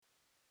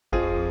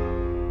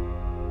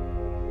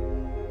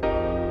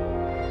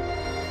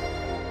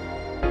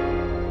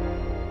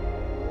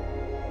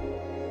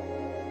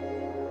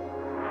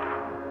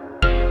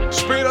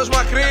Spiros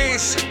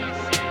Makris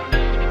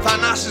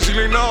Thanasis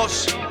Glinos,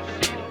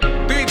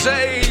 DJ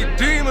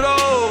Team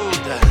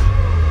Rhode.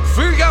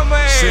 Φύγαμε!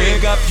 Σε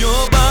κάποιο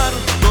μπαρ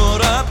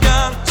τώρα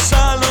πια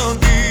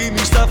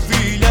σαλοντίνεις τα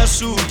φίλια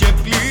σου και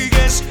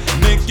πλήγες.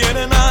 Με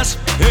κερνάς,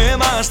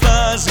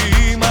 στάζει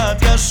η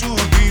μάτια σου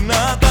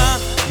δυνατά.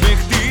 Με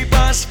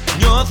χτύπας,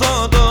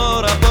 νιώθω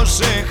τώρα πως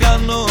σε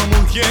χάνω.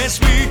 Μου είχες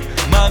πει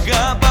μ'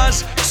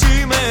 αγαπάς,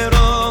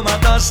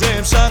 ξημερώματα σε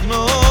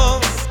ψάχνω.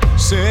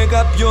 Σε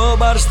κάποιο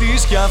μπαρ στη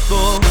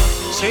Skiatho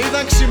σε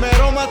είδαν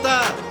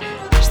ξημερώματα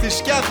στη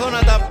Skiatho να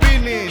τα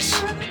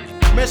πίνεις.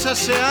 Μέσα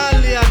σε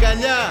άλλη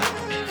αγκαλιά,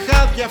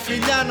 χάδια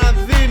φιλιά να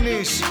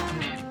δίνεις.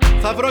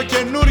 Θα βρω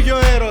καινούριο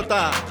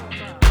έρωτα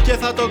και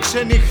θα το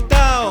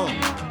ξενυχτάω.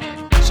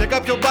 Σε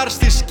κάποιο μπαρ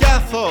στη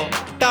Skiatho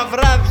τα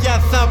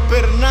βράδια θα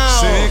περνάω.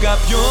 Σε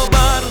κάποιο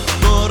μπαρ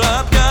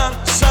τώρα πια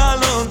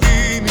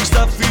σαλοντίνεις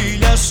τα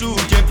φίλια σου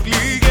και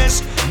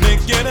πλήγες. Με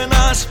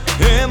κερνάς,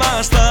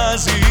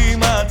 στάζει η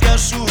μάτια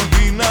σου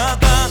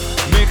δυνατά.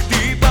 Με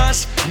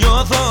χτύπας,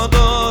 νιώθω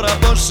τώρα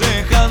πως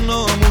σε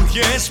χάνω. Μου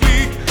είχες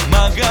πει μ'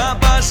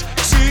 αγαπάς,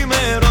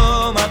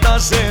 ξημερώματα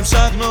σε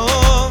ψάχνω.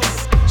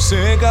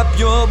 Σε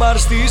κάποιο μπαρ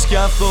στη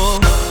Skiatho.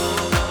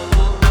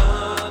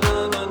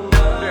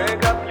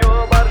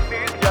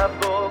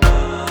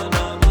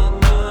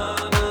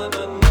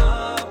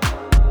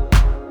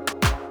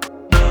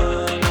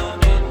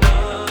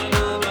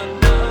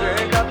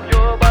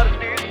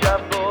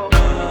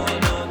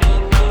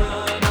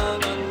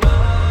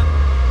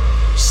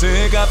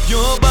 Σε κάποιο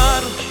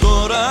μπαρ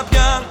τώρα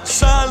πια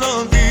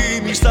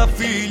σαλοντίνεις τα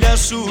φίλια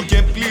σου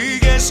και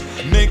πλήγες.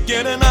 Με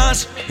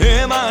κερνάς,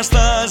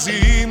 στάζει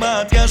η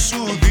μάτια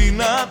σου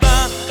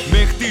δυνατά. Με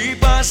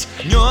χτύπας,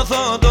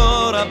 νιώθω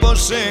τώρα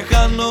πως σε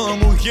χάνω.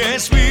 Μου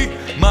είχες πει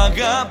μ'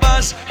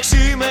 αγαπάς,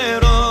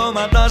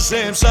 ξημερώματα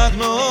σε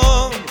ψάχνω.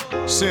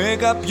 Σε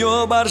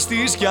κάποιο μπαρ στη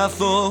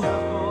Skiatho.